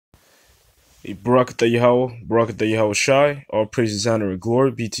Barakatah Yahweh, Barakatah Yahweh Shai, all praises, honor, and glory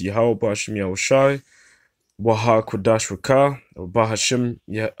be to Yahweh, Ba'ashem Yahweh Shai, Waha Kodash Rakah, or Bahashem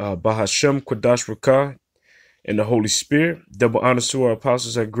Kodash Rakah, and the Holy Spirit. Double honors to our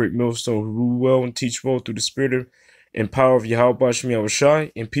apostles at Great Millstone who rule well and teach well through the Spirit and power of Yahweh, Ba'ashem Yahweh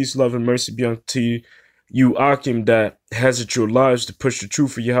Shai, and peace, love, and mercy be unto you, Akim, that has at your lives to push the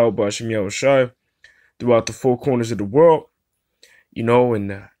truth of Yahweh, Ba'ashem Yahweh Shai, throughout the four corners of the world.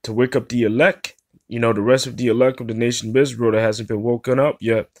 And to wake up the elect, the rest of the elect of the nation of Israel that hasn't been woken up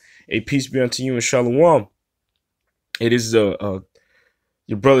yet. A peace be unto you and shalom. It is your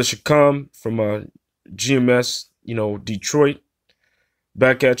brother Shakam from GMS, Detroit,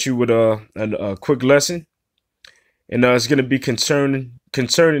 back at you with a quick lesson. And it's going to be concerning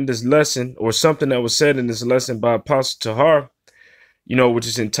this lesson, or something that was said in this lesson by Apostle Tahar, which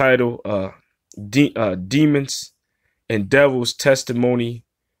is entitled Demons and Devil's Testimony,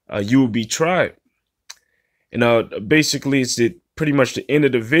 You Will Be Tried. And basically it's pretty much the end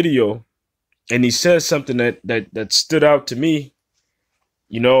of the video, and he says something that stood out to me,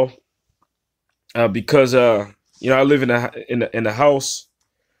 because I live in a house.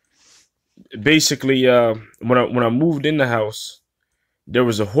 Basically, when I moved in the house, there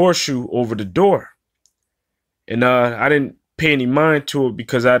was a horseshoe over the door, and I didn't pay any mind to it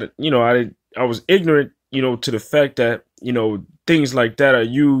because I was ignorant, to the fact that, things like that are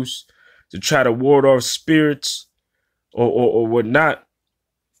used to try to ward off spirits or whatnot.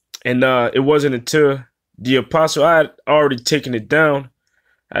 And it wasn't until the apostle, I had already taken it down.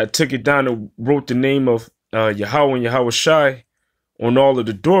 I took it down and wrote the name of Yahweh and Yahweh Shai on all of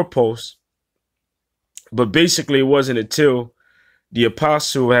the doorposts. But basically, it wasn't until the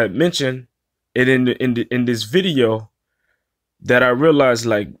apostle had mentioned it in this video that I realized,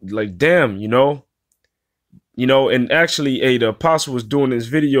 like damn, and actually, the apostle was doing this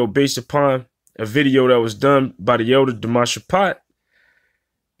video based upon a video that was done by the elder Damashapat.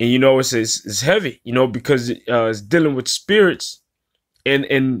 And, it's heavy, because it's dealing with spirits,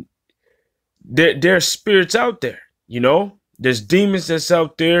 and there are spirits out there, there's demons that's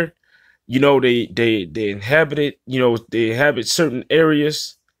out there, they inhabit it, they inhabit certain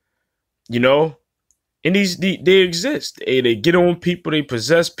areas, and they exist. They get on people, they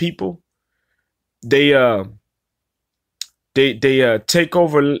possess people, they take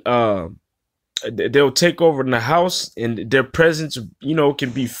over, they'll take over in the house, and their presence,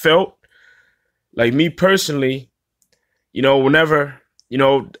 can be felt. Like me personally, whenever,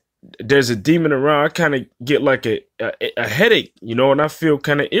 there's a demon around, I kind of get like a headache, and I feel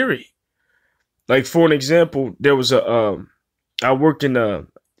kind of eerie. Like, for an example, there was I work in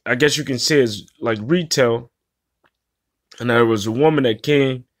I guess you can say it's like retail, and there was a woman that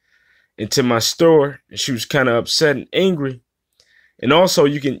came into my store, and she was kind of upset and angry. And also,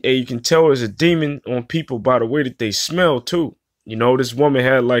 you can tell there's a demon on people by the way that they smell too. This woman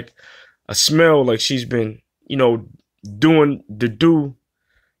had like a smell like she's been, doing the do,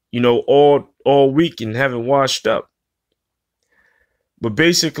 all week and haven't washed up. But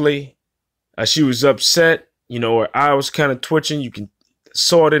basically, she was upset. Her eye was kind of twitching. You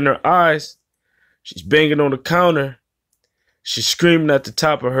saw it in her eyes. She's banging on the counter. She's screaming at the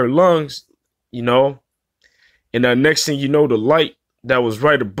top of her lungs, And the next thing you know, the light that was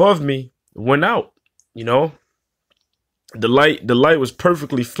right above me went out. The light was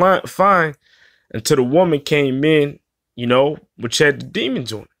perfectly fine until the woman came in, which had the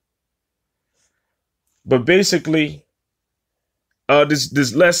demons on it. But basically,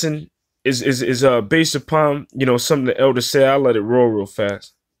 this lesson is based upon, something the elder said. I'll let it roll real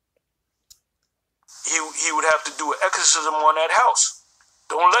fast. He would have to do an exorcism on that house.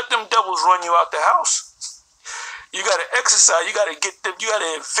 Don't let them devils run you out the house. You got to exercise. You got to get them. You got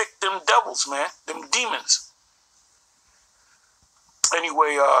to evict them devils, man. Them demons.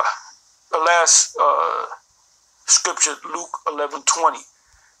 Anyway, the last scripture, Luke 11:20.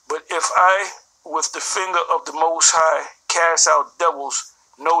 But if I, with the finger of the Most High, cast out devils,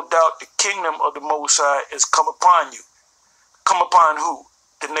 no doubt the kingdom of the Most High is come upon you. Come upon who?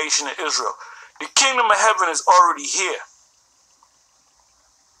 The nation of Israel. The kingdom of heaven is already here.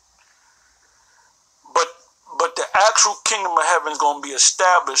 But the actual kingdom of heaven is going to be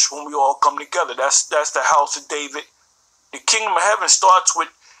established when we all come together. That's the house of David. The kingdom of heaven starts with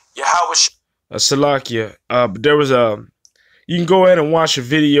Yahweh. Salakia. But there was you can go ahead and watch a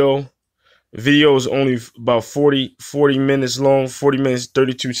video. The video is only about 40 minutes long, 40 minutes,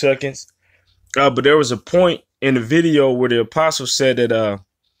 32 seconds. But there was a point in the video where the apostle said that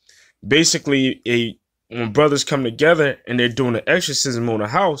basically when brothers come together and they're doing an exorcism on a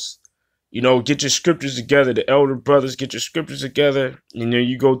house, You know, get your scriptures together. The elder brothers, get your scriptures together. You know,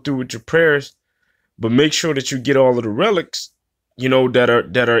 you go through with your prayers, but make sure that you get all of the relics, you know, that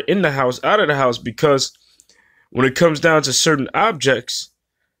are in the house, out of the house, because when it comes down to certain objects,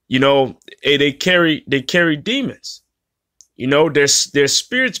 you know, they carry demons. You know, there's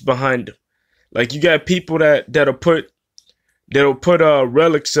spirits behind them. Like you got people that'll put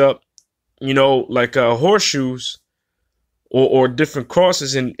relics up, you know, like horseshoes or different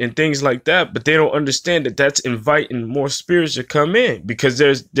crosses and things like that, but they don't understand that that's inviting more spirits to come in, because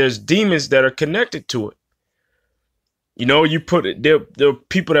there's demons that are connected to it. You know, there are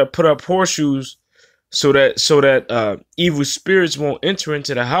people that put up horseshoes so that evil spirits won't enter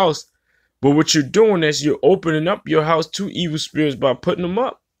into the house. But what you're doing is you're opening up your house to evil spirits by putting them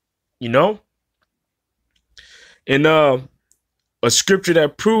up, you know? And a scripture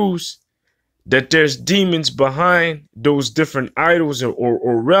that proves that there's demons behind those different idols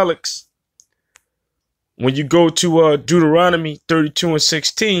or relics. When you go to Deuteronomy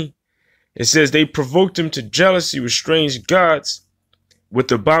 32:16, it says they provoked him to jealousy with strange gods.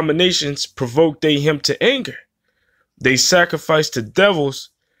 With abominations provoked they him to anger. They sacrificed to devils,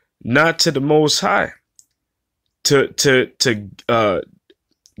 not to the Most High, to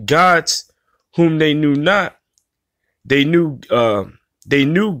gods whom they knew not. They knew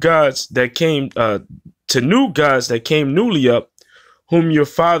gods that came to new gods that came newly up, whom your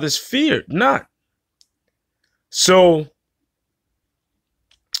fathers feared not. So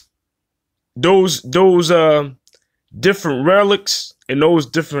those different relics and those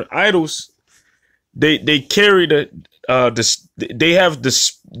different idols, they carry they have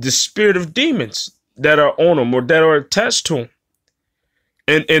the spirit of demons that are on them or that are attached to them.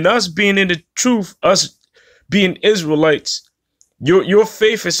 And us being in the truth, us being Israelites, your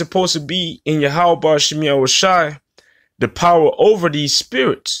faith is supposed to be in Yahweh Ba'Shem Yahushai, the power over these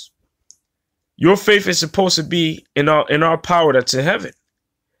spirits. Your faith is supposed to be in our power that's in heaven.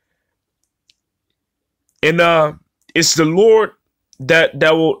 And it's the Lord that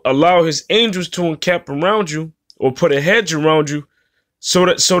will allow his angels to encamp around you or put a hedge around you so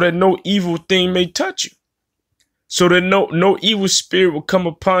that no evil thing may touch you. So that no evil spirit will come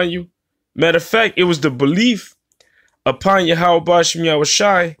upon you. Matter of fact, it was the belief upon Yahweh Ba'Shem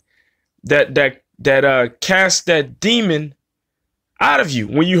Yahushai that cast that demon out of you.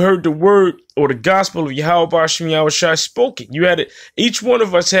 When you heard the word or the gospel of Yahweh Ba'Shem Yahushai spoken, each one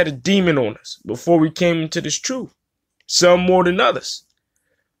of us had a demon on us before we came into this truth. Some more than others.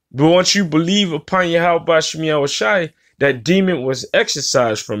 But once you believe upon Yahweh Ba'Shem Yahushai, that demon was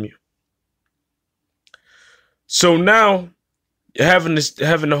exorcised from you. So now, having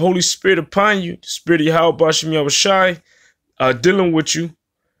the Holy Spirit upon you, the Spirit of Yahweh Ba'Shem Yahushai, dealing with you,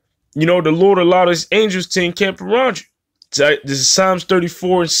 you know, the Lord allowed his angels to encamp around you. This is Psalms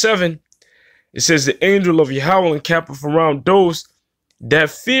 34:7. It says, the angel of Yahweh encampeth around those that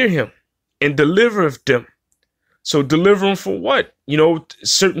fear him and delivereth them. So deliver them from what? You know,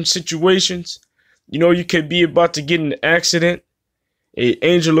 certain situations. You know, you could be about to get in an accident. An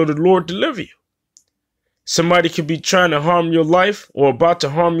angel of the Lord deliver you. Somebody could be trying to harm your life or about to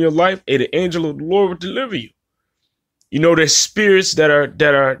harm your life. And the angel of the Lord will deliver you. You know, there's spirits that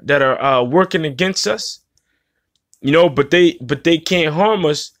are working against us. You know, but they can't harm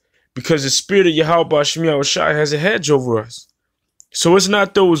us because the spirit of Yahweh Ba'Shem Yahushai has a hedge over us. So it's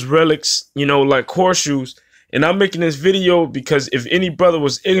not those relics, you know, like horseshoes. And I'm making this video because if any brother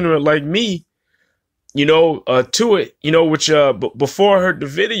was ignorant like me, you know, to it, you know, which before I heard the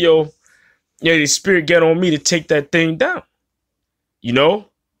video, yeah, the spirit got on me to take that thing down, you know,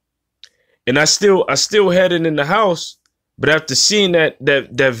 and I still had it in the house. But after seeing that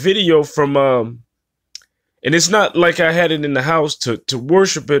video from and it's not like I had it in the house to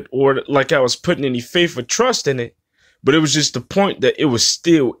worship it or like I was putting any faith or trust in it, but it was just the point that it was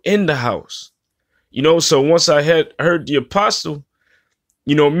still in the house. You know, so once I had heard the apostle,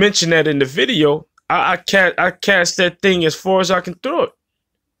 you know, mention that in the video, I cast that thing as far as I can throw it.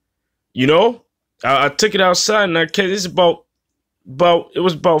 You know, I took it outside and I cast. It's it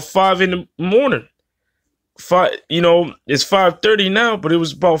was about 5 in the morning. 5, you know, it's 5:30 now, but it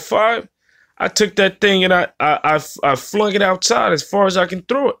was about 5. I took that thing and I flung it outside as far as I can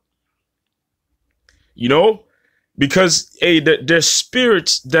throw it. You know. Because, hey, there's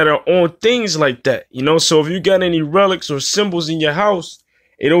spirits that are on things like that, you know. So if you got any relics or symbols in your house,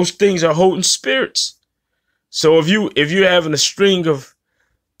 hey, those things are holding spirits. So if you're having a string of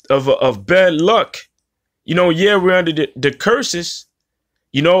bad luck, you know, yeah, we're under the curses,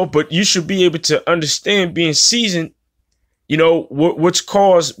 you know, but you should be able to understand being seasoned, you know, what's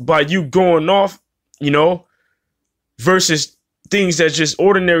caused by you going off, you know, versus things that just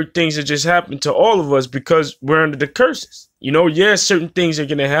ordinary things that just happen to all of us because we're under the curses. You know, yeah, certain things are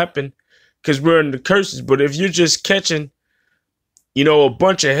going to happen because we're under the curses. But if you're just catching, you know, a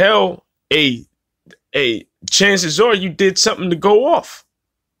bunch of hell, chances are you did something to go off.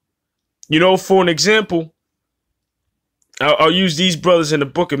 You know, for an example, I'll use these brothers in the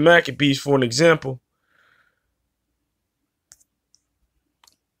book of Maccabees for an example.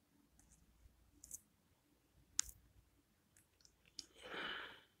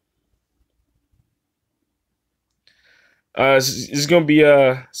 It's going to be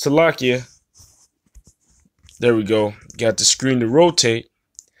Salakia. There we go. Got the screen to rotate.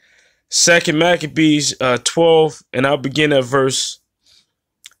 Second Maccabees 12, and I'll begin at verse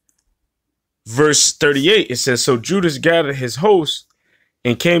 38. It says, so Judas gathered his hosts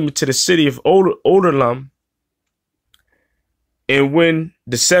and came into the city of Odolam. And when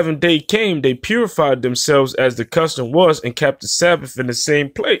the 7th day came, they purified themselves as the custom was and kept the Sabbath in the same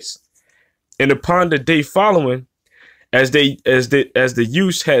place. And upon the day following, as the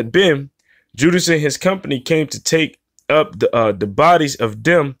use had been, Judas and his company came to take up the bodies of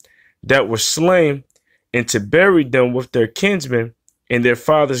them that were slain and to bury them with their kinsmen in their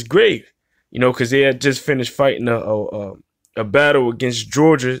father's grave. You know, because they had just finished fighting a battle against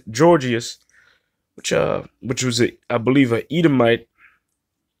Georgius, which was I believe an Edomite,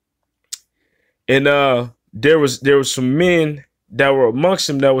 and there was some men that were amongst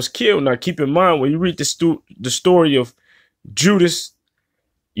them that was killed. Now keep in mind, when you read the story of Judas,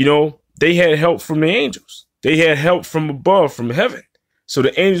 you know, they had help from the angels. They had help from above, from heaven. So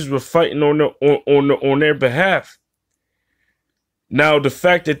the angels were fighting on their behalf. Now, the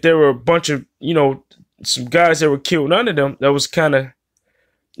fact that there were a bunch of, you know, some guys that were killed under them, that was kind of,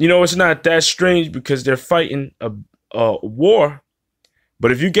 you know, it's not that strange because they're fighting a war.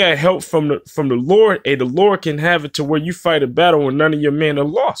 But if you got help from the Lord, the Lord can have it to where you fight a battle and none of your men are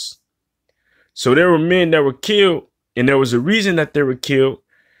lost. So there were men that were killed, and there was a reason that they were killed.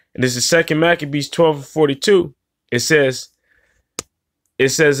 And this is 2 Maccabees 12:42. It says,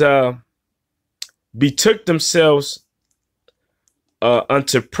 betook themselves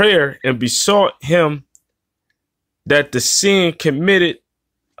unto prayer and besought him that the sin committed.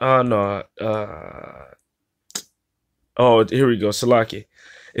 Here we go. Salaki.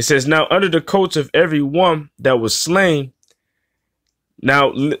 It says, now under the coats of every one that was slain.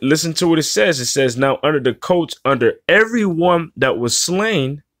 Now listen to what it says. It says, now under the coats, under every one that was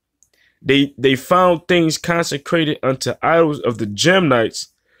slain, they found things consecrated unto idols of the Gemnites,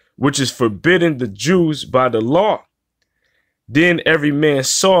 which is forbidden the Jews by the law. Then every man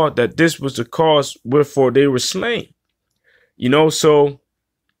saw that this was the cause wherefore they were slain. You know, so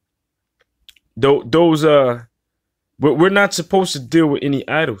those we're not supposed to deal with any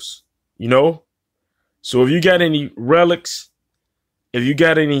idols, you know. So if you got any relics, if you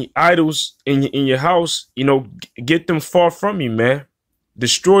got any idols in your house, you know, get them far from you, man.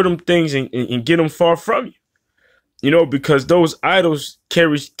 Destroy them things and get them far from you. You know, because those idols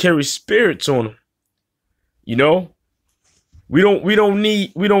carry spirits on them. You know, we don't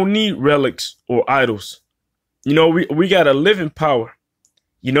need relics or idols. You know, we got a living power.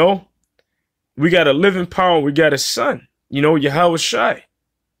 You know, we got a living power. We got a son. You know, Yahweh Shai,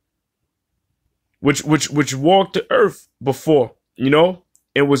 which walked the earth before. You know,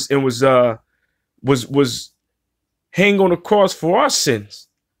 and was hang on the cross for our sins.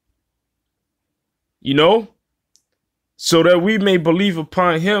 You know, so that we may believe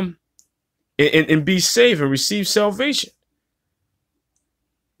upon him and be saved and receive salvation.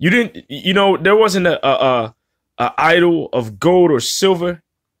 You didn't, you know, there wasn't a idol of gold or silver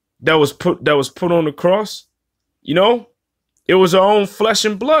that was put on the cross. You know, it was our own flesh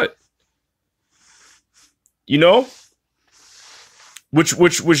and blood. You know,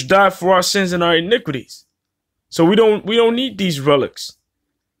 which died for our sins and our iniquities. So we don't need these relics.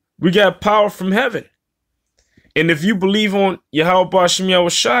 We got power from heaven. And if you believe on Yahweh B'Shem Yahweh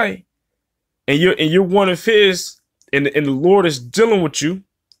Shai, and you're one of his, and the Lord is dealing with you,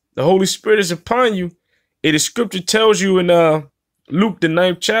 the Holy Spirit is upon you. The scripture tells you in Luke the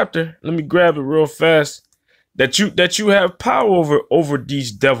 9th chapter, let me grab it real fast, that you have power over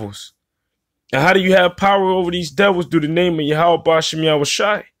these devils. And how do you have power over these devils? Through the name of Yahweh B'Shem Yahweh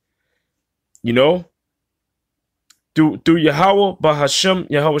Shai. You know, through Yahweh B'Shem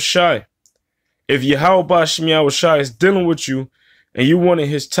Yahweh Shai. If Yahweh B'Shem Yahweh Shai is dealing with you and you one of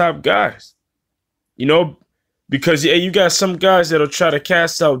his top guys, you know, because yeah, you got some guys that'll try to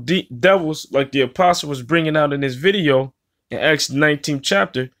cast out devils like the apostle was bringing out in his video in Acts 19th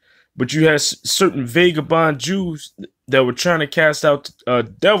chapter. But you had certain vagabond Jews that were trying to cast out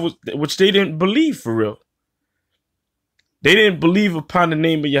devils, which they didn't believe for real. They didn't believe upon the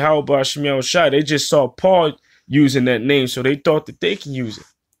name of Yahweh Ba'Shem Yahushai. They just saw Paul using that name, so they thought that they can use it.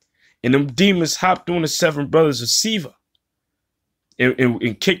 And them demons hopped on the 7 brothers of Siva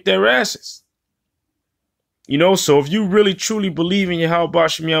and kicked their asses. You know, so if you really truly believe in Yahweh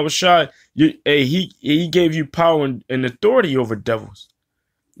Ba'Shem Yahushai, he gave you power and authority over devils.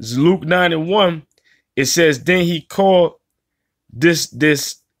 It's Luke 9:1. It says, then he called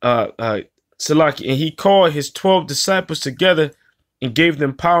Salaki, and he called his 12 disciples together and gave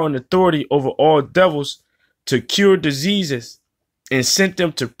them power and authority over all devils to cure diseases, and sent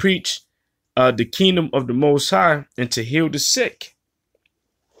them to preach the kingdom of the Most High and to heal the sick.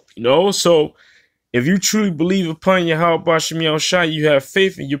 You know, so if you truly believe upon Yahweh Ba'Shem Yahushai, you have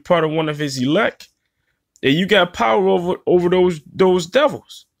faith and you're part of one of his elect, and you got power over those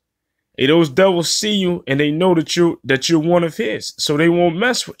devils. And those devils see you and they know that you're one of his, so they won't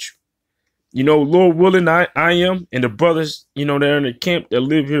mess with you. You know, Lord willing, I am, and the brothers, you know, they're in the camp that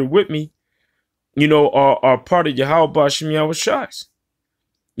live here with me, you know, are part of Yahweh Ba'Shem Yahushai.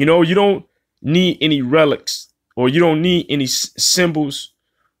 You know, you don't need any relics, or you don't need any symbols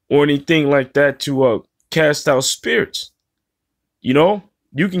or anything like that to cast out spirits. You know,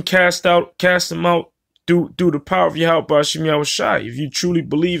 you can cast them out through the power of Yahweh Ba'Shem Yahushai if you truly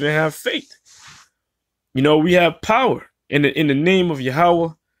believe and have faith. You know, we have power in the name of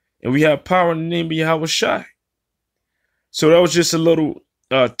Yahweh, and we have power in the name of Yahweh Shai. So that was just a little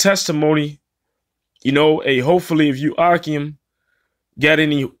testimony. You know, hopefully if you Akim got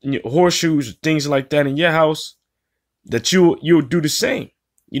any horseshoes or things like that in your house, that you'll do the same.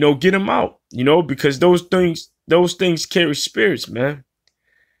 You know, get them out. You know, because those things carry spirits, man.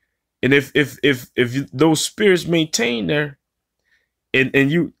 And if those spirits maintain there, and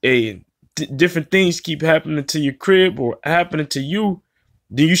different things keep happening to your crib or happening to you,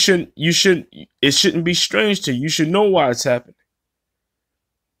 then it shouldn't be strange to you. You should know why it's happening.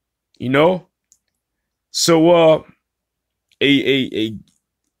 You know? So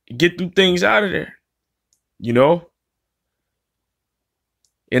get them things out of there. You know?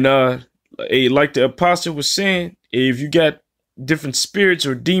 And like the apostle was saying, if you got different spirits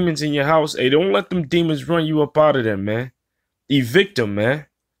or demons in your house, don't let them demons run you up out of there, man. Evict them, man.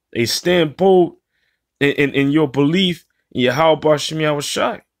 Stand bold in your belief in Yahweh Ba'Shem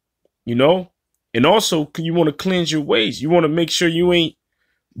Yahushai, you know? And also, you want to cleanse your ways. You want to make sure you ain't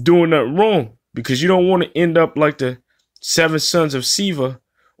doing nothing wrong, because you don't want to end up like the 7 sons of Siva,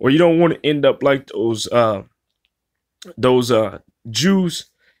 or you don't want to end up like those Jews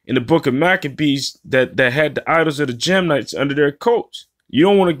in the book of Maccabees that had the idols of the Gemnites under their coats. You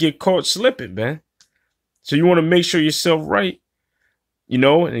don't want to get caught slipping, man. So you want to make sure yourself right, you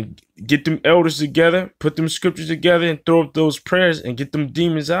know, and get them elders together, put them scriptures together, and throw up those prayers and get them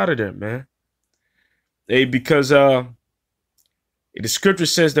demons out of there, man. Because the scripture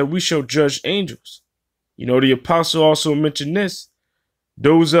says that we shall judge angels. You know, the apostle also mentioned this.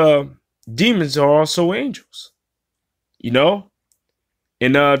 Those demons are also angels, you know.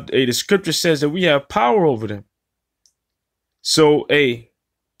 And the scripture says that we have power over them. So, you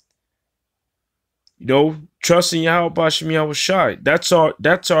know, trust in Yahweh Ba'Shem Yahushai.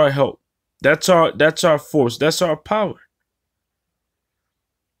 That's our help. That's our force. That's our power.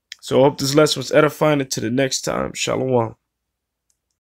 So I hope this lesson was edifying. Until the next time. Shalom.